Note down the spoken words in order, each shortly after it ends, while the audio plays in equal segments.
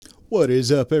What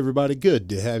is up, everybody? Good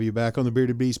to have you back on the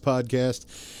Bearded Beast podcast.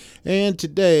 And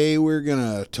today we're going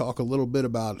to talk a little bit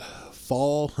about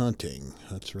fall hunting.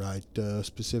 That's right,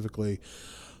 specifically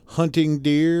hunting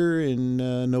deer in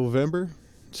November,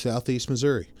 southeast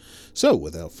Missouri. So,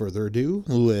 without further ado,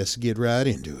 let's get right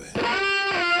into it.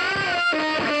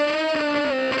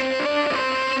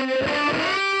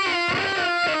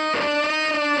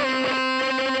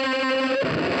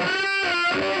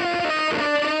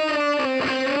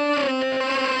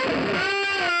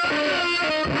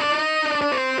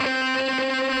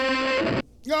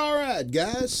 All right,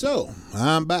 guys, so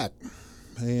I'm back.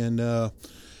 And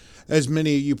as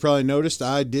many of you probably noticed,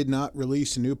 I did not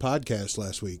release a new podcast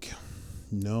last week.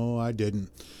 No, I didn't.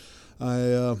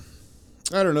 I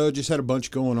don't know, just had a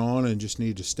bunch going on and just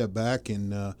needed to step back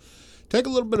and take a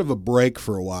little bit of a break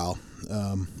for a while.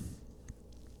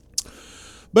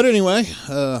 But anyway,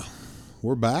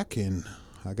 we're back, and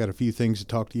I got a few things to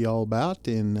talk to y'all about,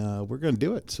 and we're going to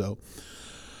do it. So,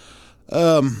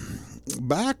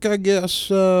 back, I guess,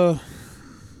 I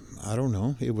don't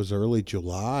know, it was early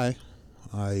July.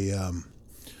 I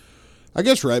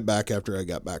guess right back after I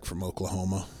got back from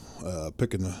Oklahoma,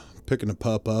 picking the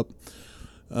pup up.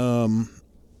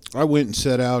 I went and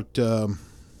set out a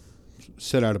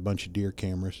bunch of deer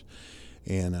cameras,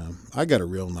 and I got a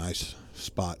real nice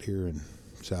spot here in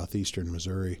southeastern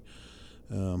Missouri,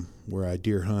 where I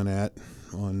deer hunt at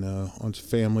on some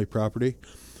family property.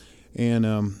 And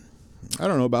I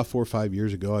don't know, about 4 or 5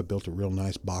 years ago, I built a real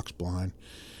nice box blind,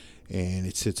 and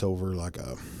it sits over like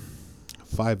a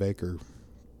 5-acre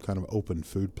kind of open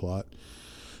food plot.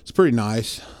 It's pretty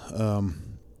nice.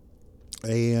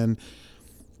 And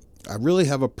I really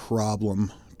have a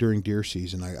problem during deer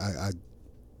season. I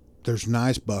there's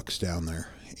nice bucks down there,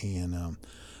 and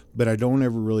but I don't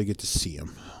ever really get to see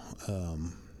them.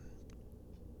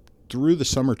 Through the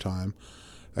summertime,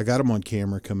 I got them on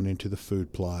camera coming into the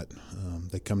food plot.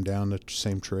 They come down the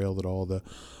same trail that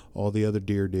all the other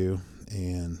deer do,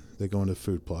 and they go into the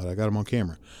food plot. I got them on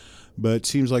camera. But it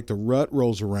seems like the rut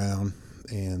rolls around,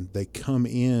 and they come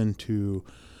into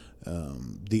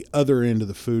the other end of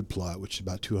the food plot, which is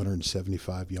about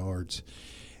 275 yards,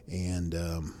 and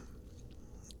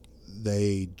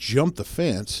they jump the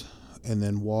fence and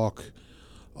then walk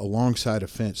alongside a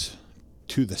fence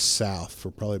to the south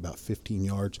for probably about 15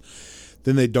 yards.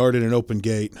 Then they dart in an open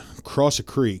gate, cross a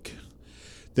creek,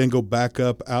 then go back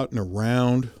up out and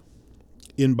around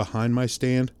in behind my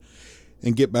stand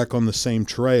and get back on the same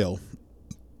trail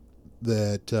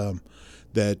that all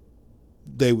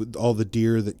the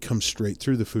deer that come straight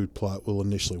through the food plot will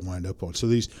initially wind up on. So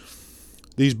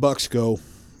these bucks go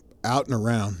out and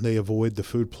around. They avoid the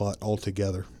food plot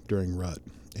altogether during rut.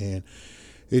 And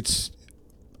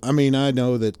I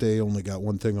know that they only got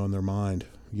one thing on their mind,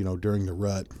 during the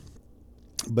rut.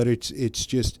 But it's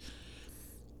just,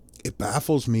 it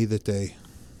baffles me that they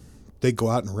go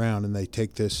out and around and they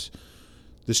take this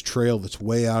trail that's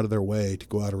way out of their way to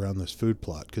go out around this food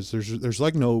plot, because there's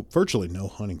like virtually no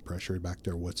hunting pressure back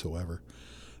there whatsoever.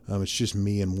 It's just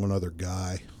me and one other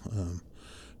guy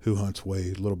who hunts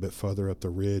way a little bit farther up the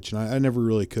ridge, and I never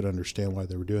really could understand why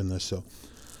they were doing this. So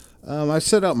I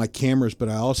set out my cameras, but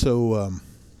I also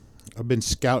I've been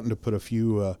scouting to put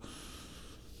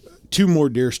two more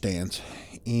deer stands,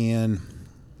 and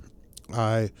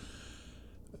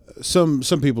some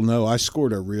people know I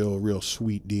scored a real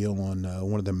sweet deal on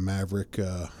one of the Maverick.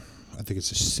 I think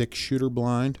it's a 6-shooter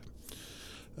blind.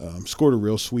 Scored a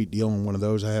real sweet deal on one of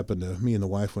those. Me and the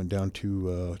wife went down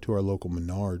to our local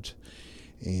Menards,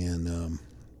 and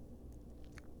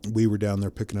we were down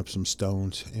there picking up some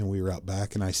stones, and we were out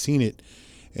back, and I seen it,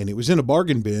 and it was in a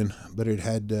bargain bin, but it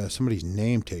had somebody's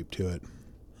name taped to it.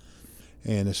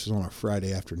 And this was on a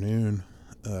Friday afternoon,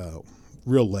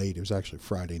 real late. It was actually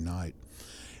Friday night.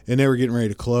 And they were getting ready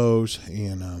to close.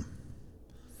 And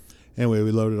anyway,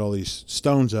 we loaded all these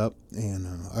stones up. And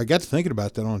I got to thinking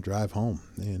about that on the drive home.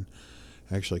 And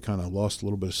actually kind of lost a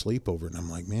little bit of sleep over it. And I'm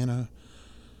like, man, I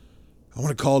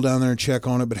want to call down there and check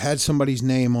on it. But it had somebody's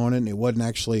name on it. And it wasn't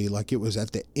actually, like, it was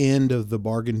at the end of the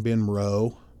bargain bin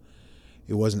row.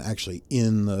 It wasn't actually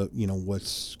in the,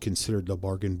 what's considered the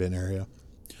bargain bin area.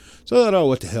 So I thought, oh,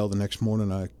 what the hell. The next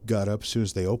morning I got up as soon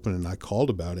as they opened, and I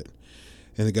called about it.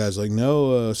 And the guy's like,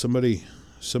 no, somebody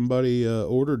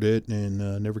ordered it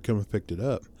and never come and picked it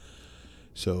up.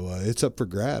 So it's up for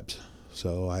grabs.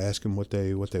 So I asked him what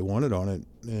they wanted on it,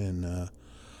 and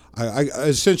I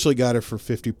essentially got it for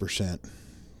 50%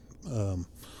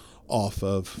 off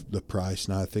of the price.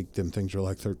 Now I think them things are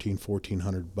like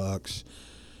 $1,300-$1,400.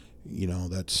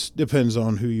 That's depends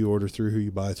on who you order through, who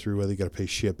you buy through, whether you got to pay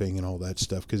shipping and all that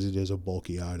stuff because it is a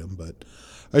bulky item. But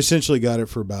I essentially got it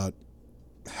for about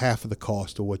half of the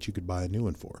cost of what you could buy a new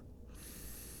one for.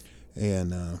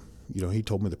 And he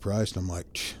told me the price, and I'm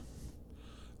like,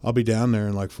 I'll be down there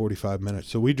in like 45 minutes.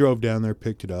 So we drove down there,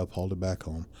 picked it up, hauled it back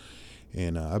home,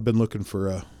 and I've been looking for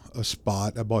a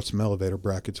spot. I bought some elevator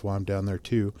brackets while I'm down there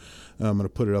too. I'm going to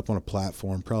put it up on a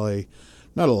platform, probably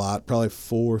not a lot, probably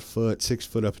 4 foot, 6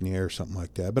 foot up in the air, something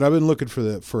like that. But I've been looking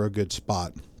for a good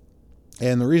spot.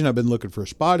 And the reason I've been looking for a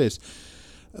spot is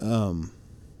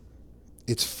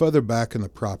it's further back in the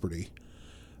property,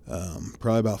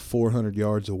 probably about 400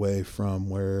 yards away from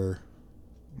where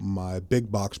my big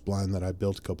box blind that I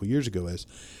built a couple years ago is.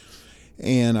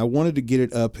 And I wanted to get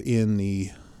it up in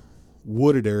the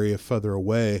wooded area further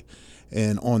away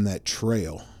and on that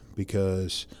trail,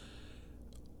 because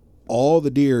all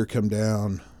the deer come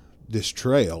down this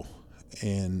trail,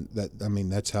 and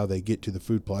that's how they get to the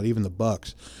food plot. Even the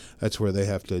bucks, that's where they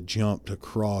have to jump to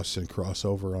cross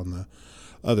over on the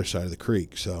other side of the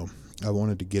creek. So I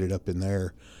wanted to get it up in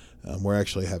there where I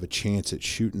actually have a chance at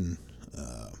shooting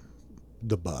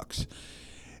the bucks.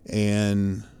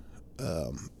 And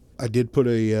I did put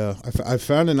I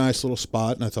found a nice little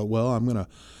spot, and I thought, well, I'm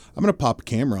gonna pop a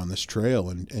camera on this trail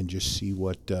and just see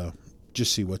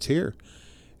what's here.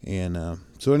 And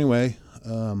so anyway,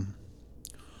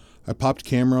 I popped a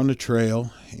camera on the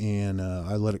trail, and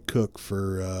I let it cook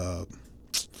for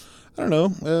I don't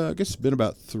know. I guess it's been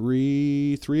about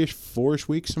three-ish, 4-ish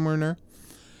weeks, somewhere in there.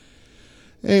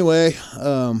 Anyway,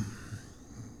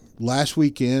 last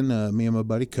weekend, me and my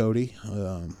buddy Cody,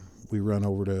 we run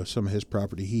over to some of his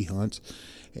property he hunts,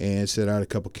 and set out a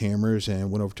couple cameras and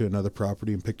went over to another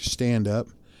property and picked a stand up.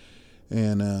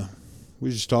 And we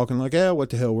were just talking like, yeah,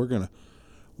 what the hell, we're going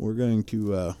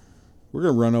to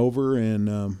run over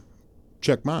and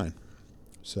check mine.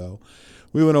 So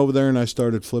we went over there, and I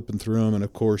started flipping through them. And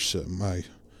of course, my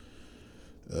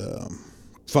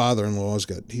father-in-law's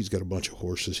he's got a bunch of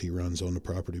horses he runs on the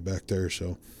property back there.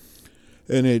 So,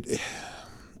 and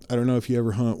I don't know if you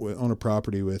ever hunt on a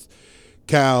property with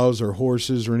cows or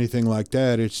horses or anything like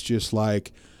that. It's just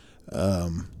like,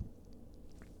 it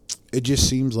just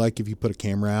seems like if you put a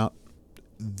camera out,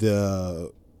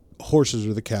 the horses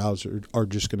or the cows are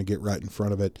just going to get right in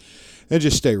front of it and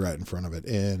just stay right in front of it.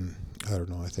 And I don't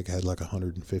know, I think I had like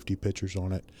 150 pictures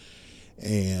on it,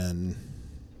 and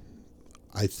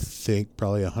I think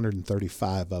probably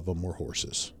 135 of them were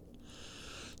horses.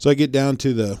 So I get down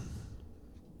to the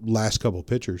last couple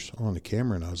pictures on the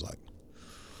camera, and I was like,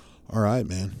 all right,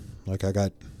 man. Like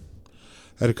had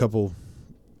a couple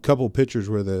pictures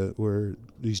where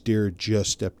these deer just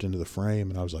stepped into the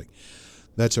frame, and I was like,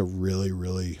 that's a really,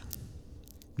 really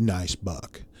nice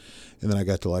buck. And then I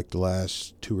got to like the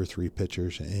last 2 or 3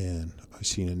 pictures, and I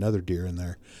seen another deer in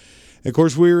there. And of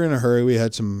course, we were in a hurry.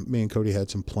 Me and Cody had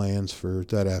some plans for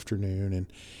that afternoon, and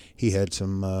he had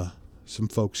some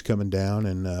folks coming down,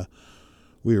 and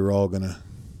we were all gonna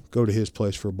go to his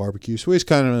place for a barbecue. So he was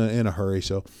kind of in a hurry.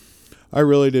 So I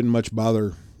really didn't much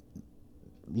bother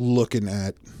looking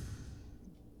at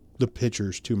the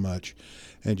pictures too much,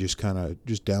 and just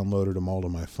downloaded them all to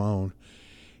my phone.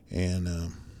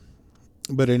 And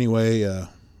but anyway,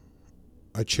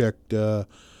 I checked. I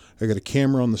got a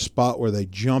camera on the spot where they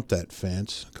jumped that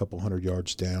fence, a couple 100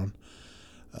 yards down.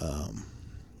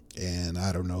 And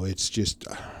I don't know. It's just,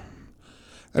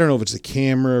 I don't know if it's the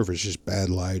camera, or if it's just bad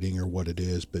lighting, or what it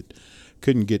is. But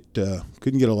couldn't get a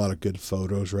lot of good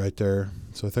photos right there.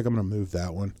 So I think I'm going to move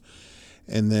that one.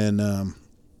 And then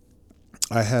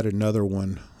I had another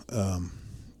one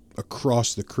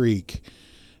across the creek.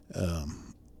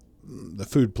 The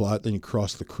food plot, then you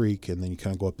cross the creek, and then you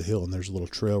kind of go up the hill, and there's a little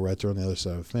trail right there on the other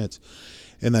side of the fence,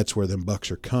 and that's where them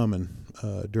bucks are coming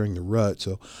during the rut.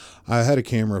 So I had a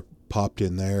camera popped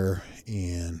in there,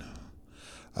 and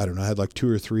I don't know, I had like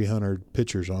 200 or 300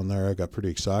 pictures on there. I got pretty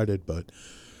excited, but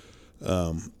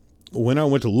when I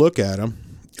went to look at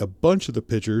them, a bunch of the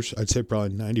pictures, I'd say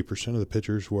probably 90% of the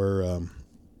pictures were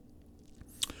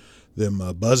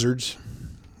them buzzards.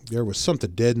 There was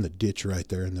something dead in the ditch right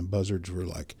there, and the buzzards were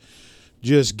like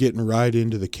just getting right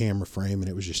into the camera frame, and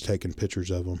it was just taking pictures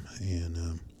of them,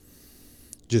 and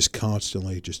just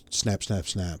constantly just snap, snap,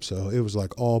 snap. So it was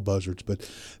like all buzzards. But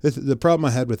the problem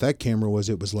I had with that camera was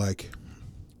it was like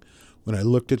when I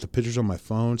looked at the pictures on my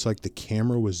phone, it's like the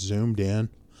camera was zoomed in,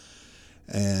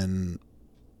 and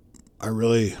I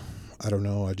don't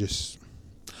know.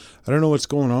 I don't know what's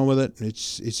going on with it.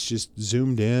 It's just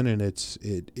zoomed in, and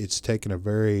it's taking a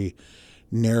very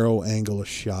narrow angle of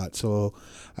shot. So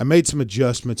I made some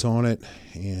adjustments on it,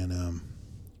 and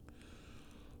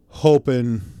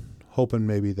hoping hoping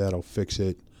maybe that'll fix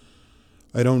it.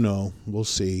 I don't know. We'll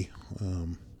see.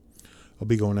 I'll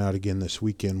be going out again this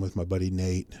weekend with my buddy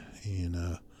Nate,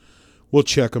 and we'll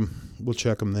check them. We'll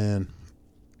check them then.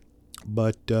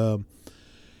 But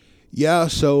yeah,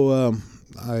 so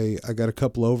I got a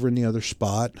couple over in the other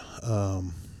spot,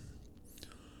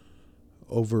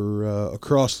 over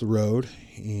across the road,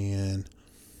 and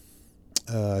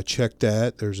checked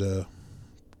that. There's a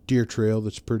deer trail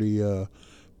that's pretty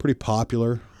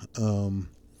popular.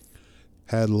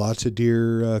 Had lots of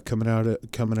deer coming out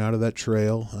of that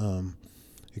trail.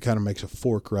 It kind of makes a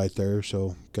fork right there,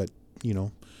 so got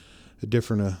a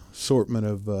different assortment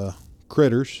of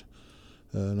critters,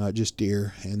 not just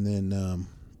deer. And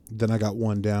then I got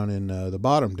one down in the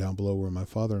bottom, down below where my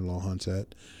father-in-law hunts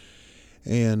at,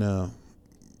 and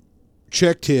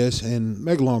checked his. And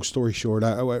make a long story short,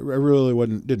 I really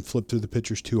didn't flip through the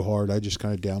pictures too hard. I just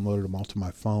kind of downloaded them all to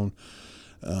my phone.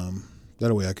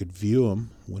 That way I could view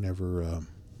them whenever I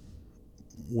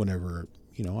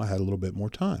had a little bit more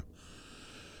time.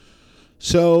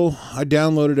 So I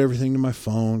downloaded everything to my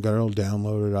phone, got it all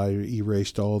downloaded. I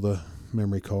erased all the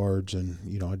memory cards, and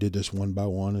I did this one by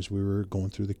one as we were going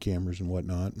through the cameras and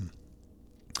whatnot. And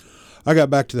I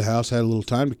got back to the house, had a little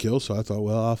time to kill, so I thought,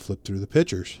 well, I'll flip through the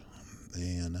pictures.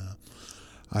 And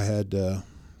I had the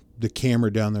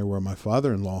camera down there where my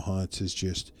father-in-law hunts it's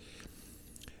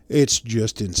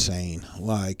just insane.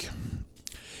 Like,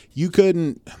 you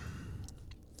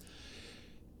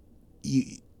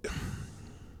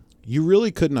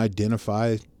really couldn't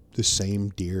identify the same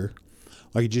deer.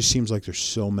 Like, it just seems like there's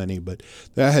so many, but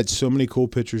I had so many cool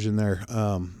pictures in there.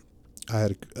 I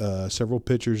had several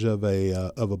pictures of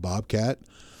a bobcat.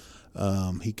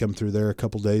 He come through there a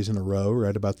couple days in a row,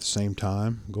 right about the same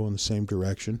time, going the same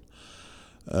direction.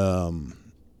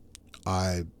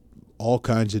 All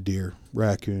kinds of deer,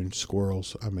 raccoons,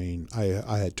 squirrels. I mean,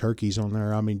 I had turkeys on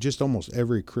there. I mean, just almost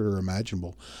every critter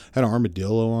imaginable. Had an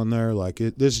armadillo on there.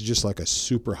 This is just like a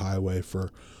super highway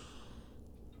for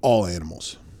all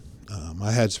animals.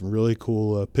 I had some really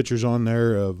cool pictures on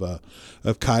there of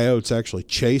coyotes actually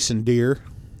chasing deer.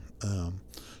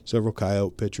 Several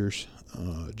coyote pictures,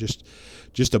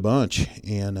 just a bunch.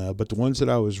 And but the ones that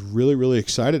I was really, really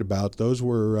excited about, those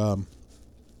were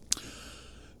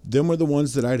them were the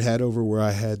ones that I'd had over where I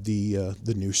had the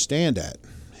new stand at,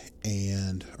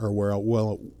 or where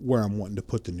I'm wanting to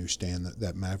put the new stand,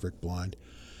 that Maverick blind.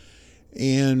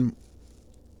 And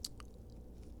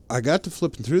I got to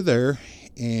flipping through there,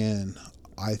 and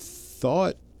I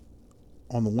thought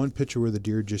on the one picture where the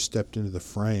deer just stepped into the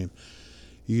frame,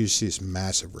 you see this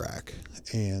massive rack.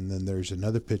 And then there's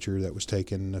another picture that was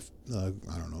taken,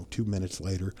 2 minutes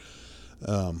later.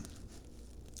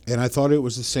 And I thought it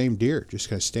was the same deer, just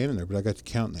kind of standing there, but I got to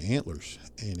counting the antlers,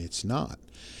 and it's not.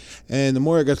 And the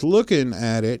more I got to looking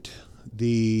at it,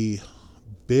 the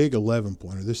big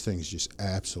 11-pointer, this thing is just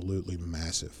absolutely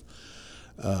massive.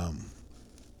 I'm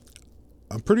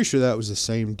pretty sure that was the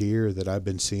same deer that I've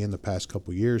been seeing the past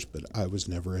couple years, but I was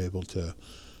never able to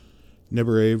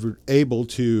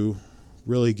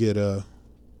really get a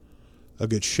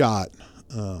good shot.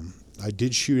 I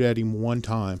did shoot at him one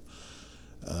time.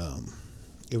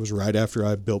 It was right after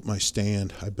I built my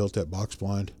stand. I built that box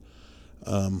blind.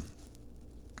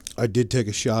 I did take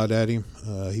a shot at him.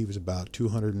 He was about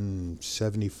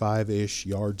 275-ish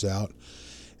yards out,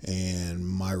 and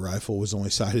my rifle was only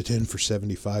sighted in for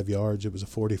 75 yards. It was a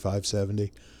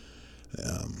 45-70.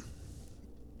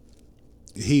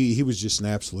 He was just an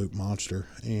absolute monster,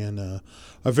 and I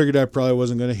figured I probably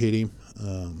wasn't going to hit him,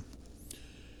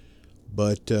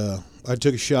 but I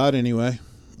took a shot anyway.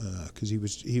 Because he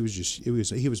was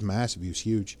massive. He was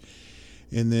huge.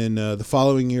 And then the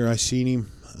following year, I seen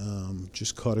him.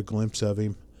 Just caught a glimpse of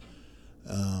him,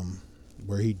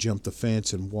 where he jumped the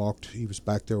fence and walked. He was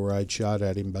back there where I'd shot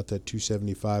at him, about that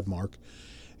 275 mark,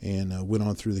 and went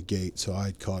on through the gate. So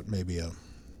I'd caught maybe a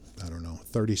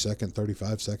 30-second,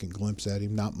 35-second glimpse at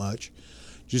him. Not much,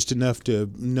 just enough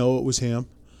to know it was him.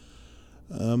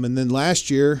 And then last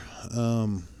year,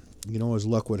 as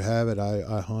luck would have it,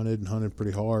 I hunted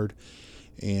pretty hard,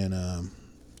 and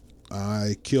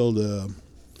I killed a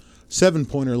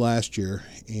 7-pointer last year,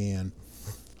 and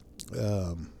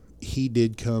he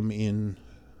did come in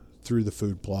through the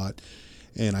food plot,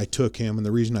 and I took him. And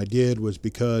the reason I did was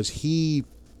because he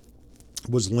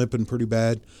was limping pretty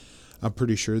bad. I'm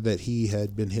pretty sure that he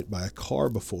had been hit by a car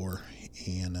before,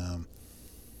 and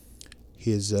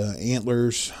his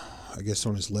antlers, I guess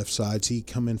on his left side. So he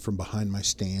come in from behind my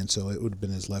stand, so it would have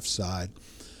been his left side.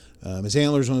 His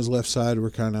antlers on his left side were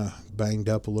kind of banged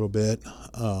up a little bit.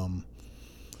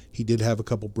 He did have a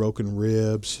couple broken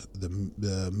ribs.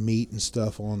 The meat and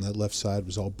stuff on that left side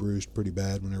was all bruised pretty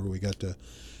bad whenever we got to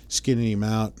skinning him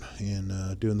out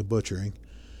and doing the butchering.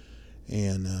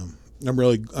 And I'm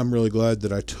really glad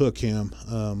that I took him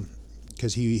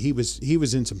because he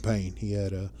was in some pain. He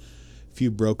had a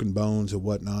few broken bones and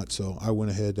whatnot. So I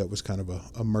went ahead. That was kind of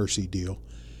a mercy deal.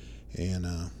 And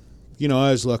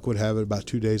as luck would have it, about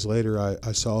 2 days later,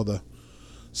 I saw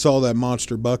that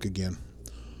monster buck again.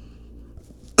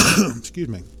 Excuse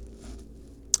me.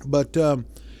 But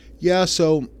yeah.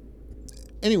 So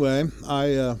anyway,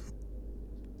 I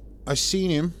seen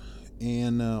him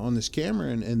and on this camera,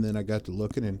 and then I got to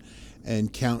looking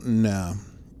and counting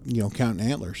counting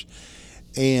antlers,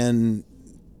 and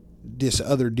this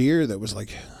other deer that was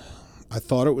like, I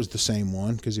thought it was the same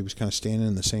one because he was kind of standing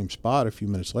in the same spot. A few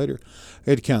minutes later,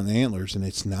 I had to count the antlers, and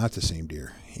it's not the same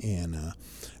deer. And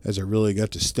as I really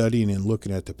got to studying and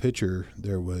looking at the picture,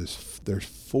 there's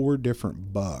 4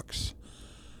 different bucks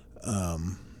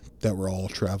that were all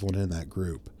traveling in that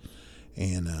group.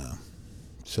 And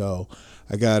so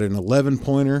I got an 11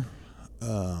 pointer,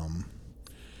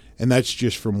 and that's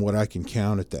just from what I can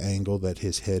count at the angle that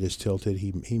his head is tilted.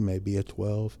 He may be a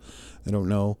 12. I don't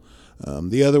know.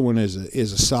 The other one is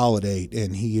a solid 8,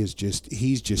 and he's just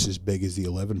as big as the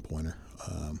 11 pointer.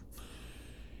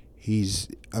 He's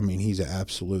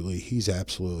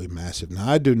absolutely massive.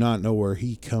 Now I do not know where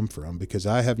he come from because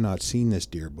I have not seen this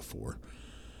deer before.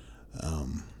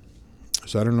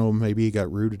 So I don't know. Maybe he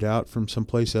got rooted out from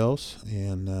someplace else,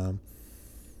 and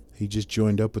he just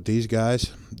joined up with these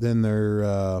guys. Then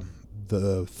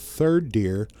the third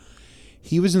deer.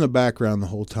 He was in the background the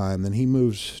whole time. Then he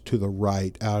moves to the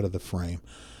right out of the frame.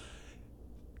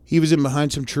 He was in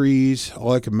behind some trees.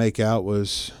 All I could make out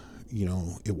was,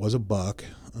 it was a buck,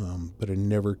 but I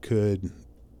never could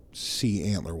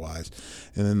see antler-wise.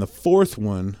 And then the fourth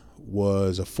one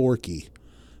was a forky,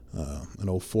 an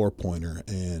old 4-pointer.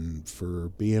 And for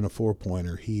being a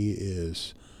 4-pointer, he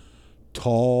is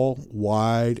tall,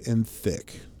 wide, and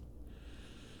thick.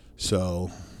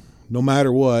 So no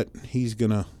matter what, he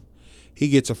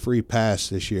gets a free pass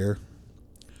this year.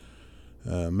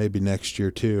 Maybe next year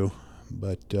too.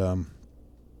 But I'm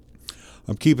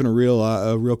keeping a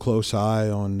real close eye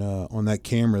on that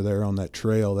camera there on that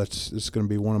trail. It's going to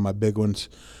be one of my big ones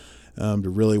to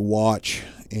really watch.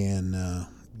 And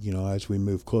as we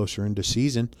move closer into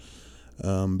season,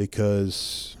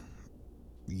 because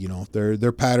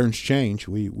their patterns change.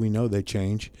 We know they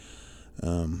change.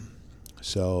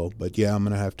 But yeah, I'm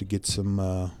gonna have to get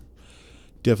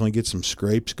definitely get some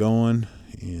scrapes going,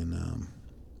 and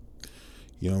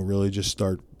really just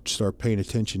start paying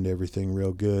attention to everything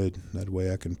real good. That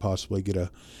way I can possibly get a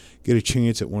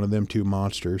chance at one of them 2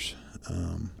 monsters.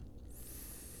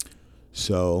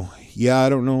 So yeah, I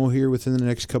don't know, here within the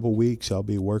next couple weeks I'll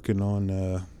be working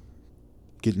on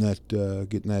getting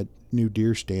that new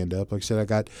deer stand up. Like I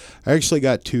said, I actually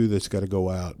got 2 that's got to go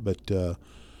out, but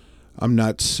I'm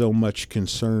not so much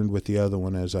concerned with the other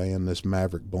one as I am this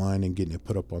Maverick blind and getting it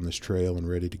put up on this trail and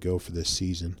ready to go for this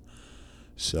season.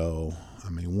 So,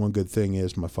 one good thing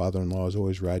is my father-in-law is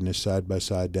always riding his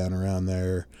side-by-side down around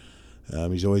there.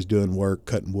 He's always doing work,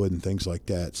 cutting wood and things like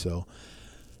that. So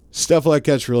stuff like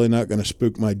that's really not going to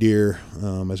spook my deer.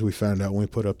 As we found out when we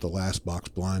put up the last box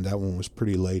blind, that one was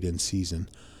pretty late in season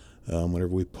whenever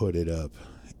we put it up.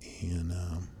 And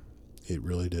it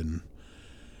really didn't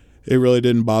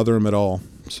bother him at all.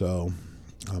 So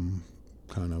I'm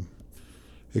kind of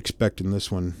expecting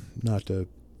this one not to,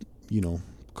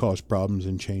 cause problems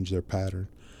and change their pattern.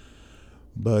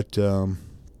 But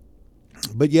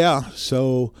yeah,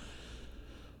 so,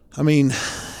 I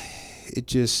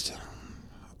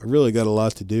really got a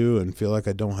lot to do and feel like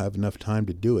I don't have enough time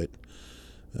to do it.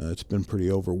 It's been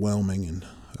pretty overwhelming, and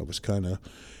that was kind of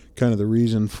the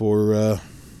reason for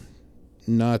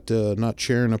not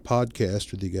sharing a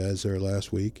podcast with you guys there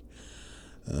last week.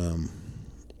 Other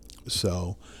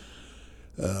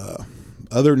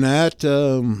than that,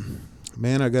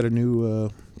 man, I got a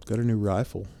new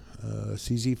rifle,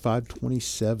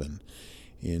 CZ527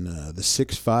 in the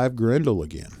 6.5 Grendel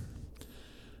again.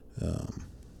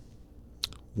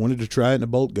 Wanted to try it in a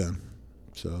bolt gun,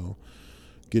 so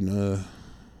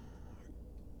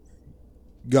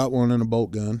got one in a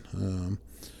bolt gun.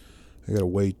 I gotta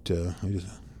wait.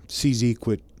 CZ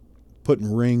quit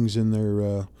putting rings in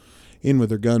with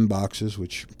their gun boxes,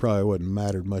 which probably wouldn't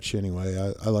mattered much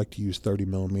anyway. I like to use 30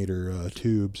 millimeter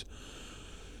tubes,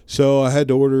 so I had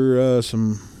to order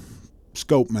some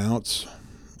scope mounts,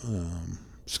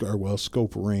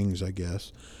 scope rings, I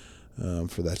guess,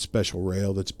 for that special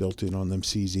rail that's built in on them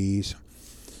CZs.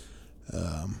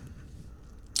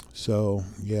 So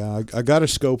yeah, I got a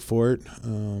scope for it.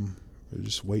 We're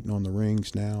just waiting on the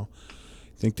rings now.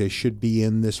 I think they should be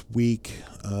in this week.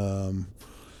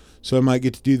 So I might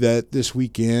get to do that this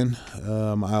weekend.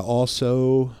 I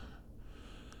also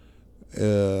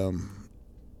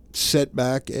set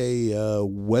back a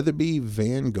Weatherby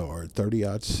Vanguard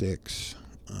 30-06.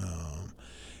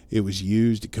 It was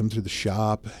used. It come through the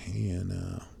shop,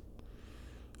 and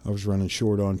I was running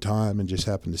short on time and just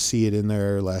happened to see it in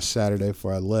there last Saturday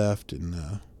before I left,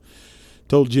 and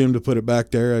told Jim to put it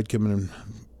back there. I'd come in and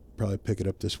probably pick it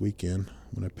up this weekend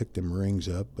when I pick them rings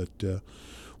up, but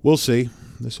we'll see.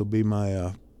 This will be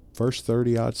my first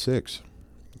 30-06.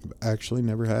 Actually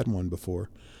never had one before.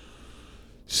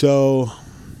 So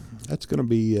that's going to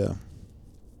be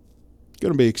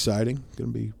exciting.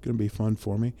 Going to be fun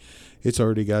for me. It's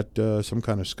already got some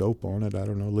kind of scope on it. I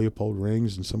don't know, Leopold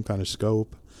rings and some kind of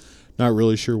scope. Not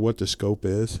really sure what the scope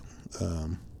is,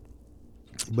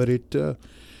 but it's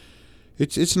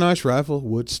a nice rifle.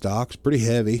 Wood stock's pretty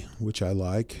heavy, which I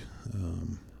like.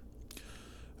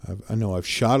 I know I've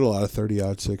shot a lot of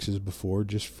 30-06s before,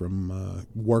 just from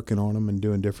working on them and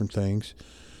doing different things,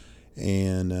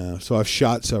 and so I've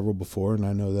shot several before, and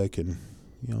I know they can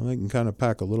kind of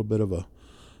pack a little bit of a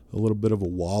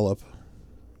wallop.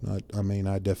 I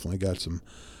definitely got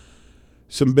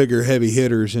some bigger heavy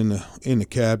hitters in the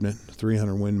cabinet.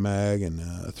 300 Win Mag and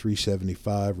a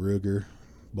 375 Ruger.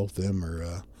 Both of them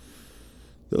are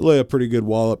they'll lay a pretty good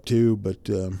wallop too, but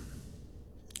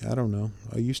I don't know.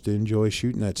 I used to enjoy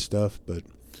shooting that stuff, but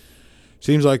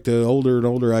seems like the older and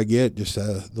older I get, just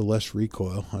the less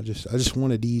recoil. I just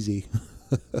want it easy.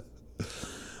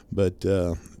 But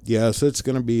yeah, so it's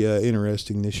going to be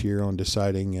interesting this year on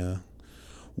deciding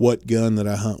what gun that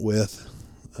I hunt with.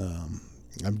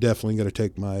 I'm definitely going to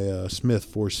take my Smith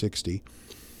 460.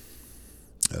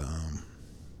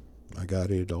 I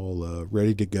got it all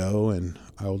ready to go, and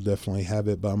I will definitely have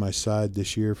it by my side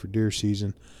this year for deer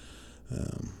season.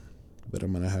 But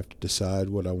I'm going to have to decide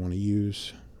what I want to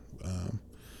use.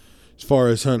 As far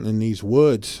as hunting in these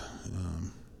woods,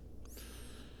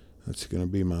 that's going to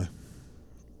be my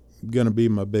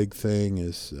big thing.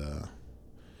 Is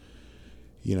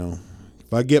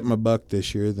if I get my buck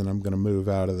this year, then I'm going to move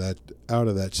out of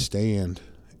that stand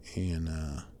and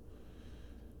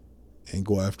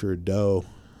go after a doe.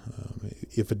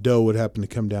 If a doe would happen to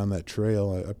come down that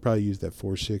trail, I'd probably use that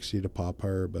 460 to pop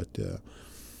her. But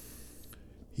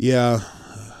yeah,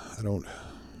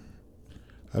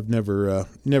 I've never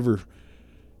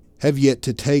have yet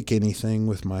to take anything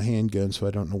with my handgun, so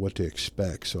I don't know what to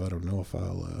expect. So I don't know if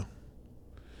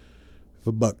if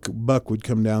a buck would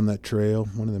come down that trail,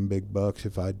 one of them big bucks,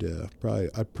 if I'd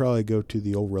probably go to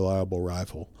the old reliable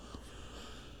rifle.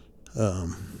 I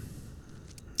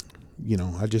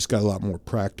just got a lot more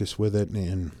practice with it,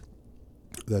 and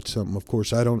that's something. Of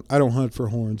course, I don't hunt for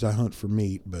horns. I hunt for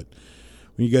meat. But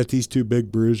when you got these two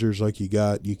big bruisers like you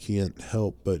got, you can't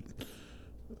help but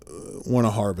want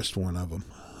to harvest one of them.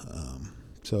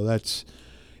 So that's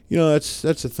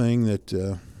a thing that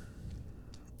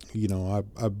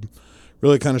I'm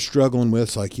really kind of struggling with.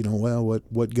 It's like,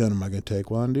 what gun am I going to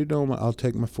take? Well, I'll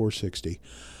take my 460.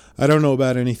 I don't know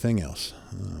about anything else.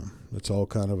 That's all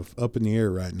kind of up in the air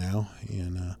right now,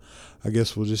 and I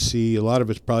guess we'll just see. A lot of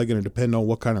it's probably going to depend on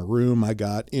what kind of room I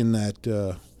got in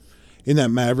that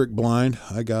Maverick blind.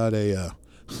 I got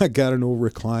an old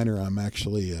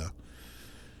recliner.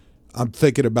 I'm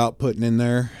thinking about putting in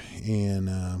there, and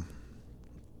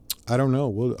I don't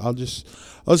know. I'll just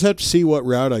have to see what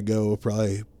route I go.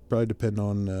 Probably depend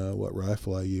on what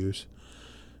rifle I use.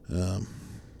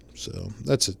 So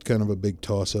that's kind of a big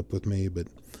toss up with me, but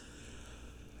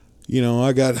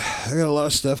I got a lot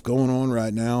of stuff going on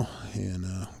right now,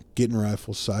 and getting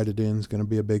rifles sighted in is going to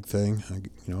be a big thing.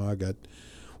 I got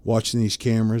watching these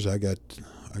cameras. I got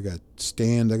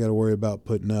stand I got to worry about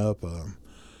putting up.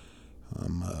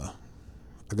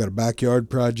 I got a backyard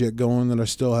project going that I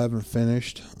still haven't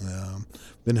finished.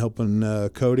 Been helping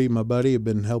Cody, my buddy. I've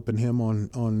been helping him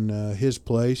on his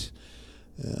place.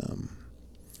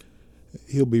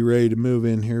 He'll be ready to move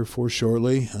in here for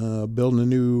shortly. Building a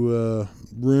new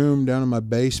room down in my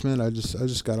basement. I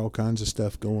just got all kinds of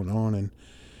stuff going on, and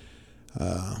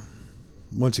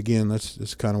once again,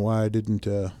 that's kind of why I didn't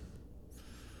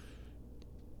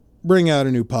bring out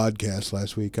a new podcast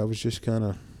last week. I was just kind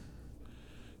of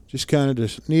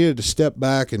needed to step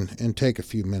back and take a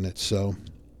few minutes. So,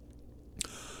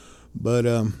 but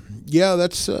yeah,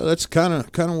 that's kind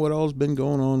of what all's been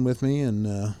going on with me,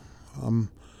 and I'm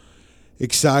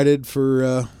excited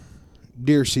for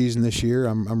deer season this year.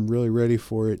 I'm really ready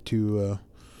for it to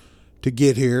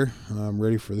get here. I'm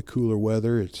ready for the cooler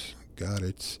weather. It's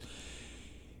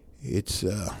it's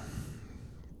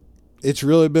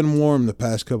really been warm the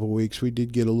past couple of weeks. We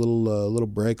did get a little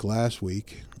break last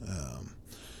week.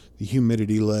 The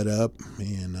humidity let up,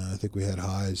 and I think we had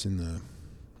highs in the,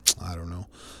 I don't know,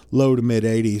 low to mid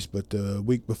 80s. But the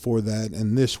week before that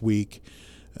and this week,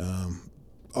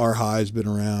 our high's been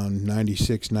around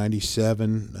 96,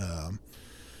 97.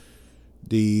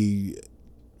 The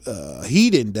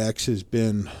heat index has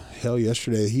been, hell,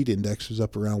 yesterday the heat index was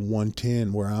up around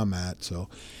 110 where I'm at. So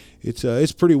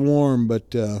it's pretty warm,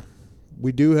 but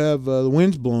we do have the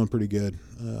wind's blowing pretty good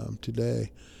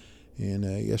today. And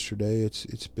yesterday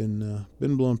it's been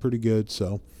blowing pretty good.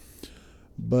 So,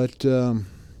 but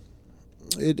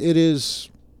it is,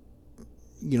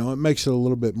 it makes it a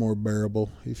little bit more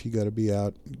bearable if you got to be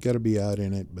out. Got to be out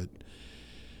in it. But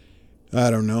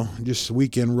I don't know. Just the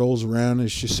weekend rolls around and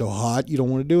it's just so hot you don't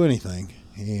want to do anything.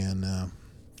 And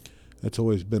that's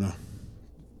always been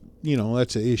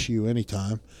that's an issue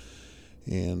anytime.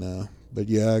 And but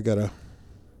yeah, I gotta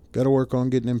work on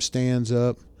getting them stands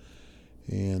up.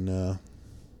 And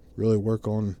really work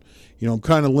on, I'm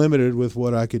kind of limited with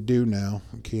what I could do now.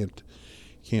 I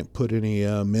can't put any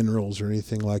minerals or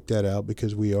anything like that out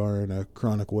because we are in a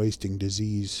chronic wasting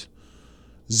disease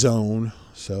zone.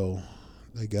 So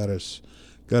they got us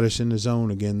in the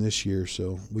zone again this year.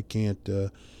 So we can't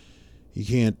you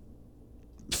can't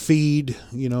feed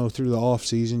through the off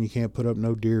season. You can't put up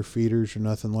no deer feeders or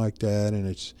nothing like that.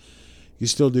 And you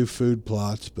still do food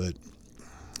plots, but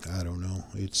I don't know.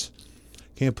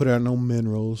 Can't put out no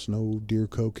minerals, no deer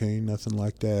cocaine, nothing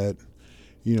like that.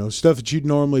 Stuff that you'd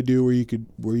normally do where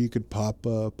you could pop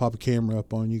a camera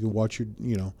up on. You can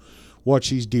watch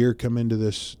these deer come into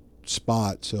this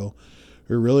spot. So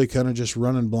we're really kind of just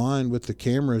running blind with the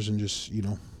cameras and just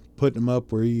putting them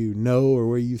up where or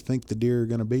where you think the deer are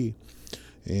going to be,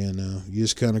 and you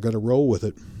just kind of got to roll with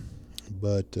it.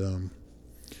 But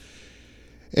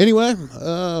anyway,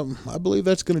 I believe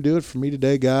that's going to do it for me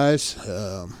today, guys.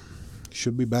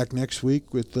 Should be back next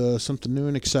week with something new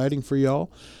and exciting for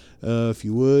y'all. If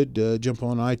you would jump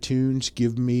on iTunes,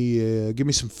 give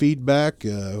me some feedback.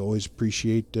 Always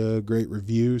appreciate great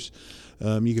reviews.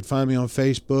 You can find me on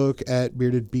Facebook at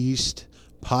Bearded Beast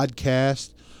Podcast.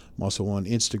 I'm also on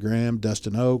Instagram,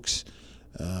 Dustin Oaks.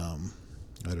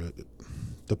 The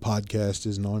podcast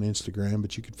isn't on Instagram,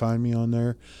 but you can find me on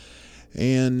there.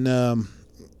 And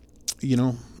get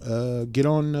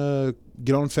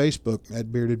on Facebook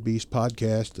at Bearded Beast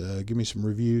Podcast. Give me some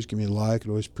reviews. Give me a like. I'd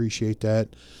always appreciate that.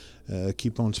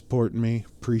 Keep on supporting me.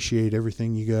 Appreciate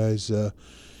everything you guys,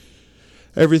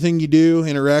 everything you do,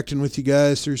 interacting with you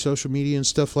guys through social media and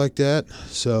stuff like that.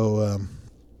 So,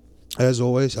 as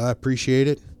always, I appreciate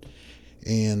it.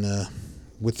 And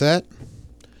with that,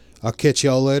 I'll catch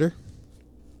y'all later.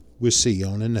 We'll see you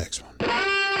on the next one.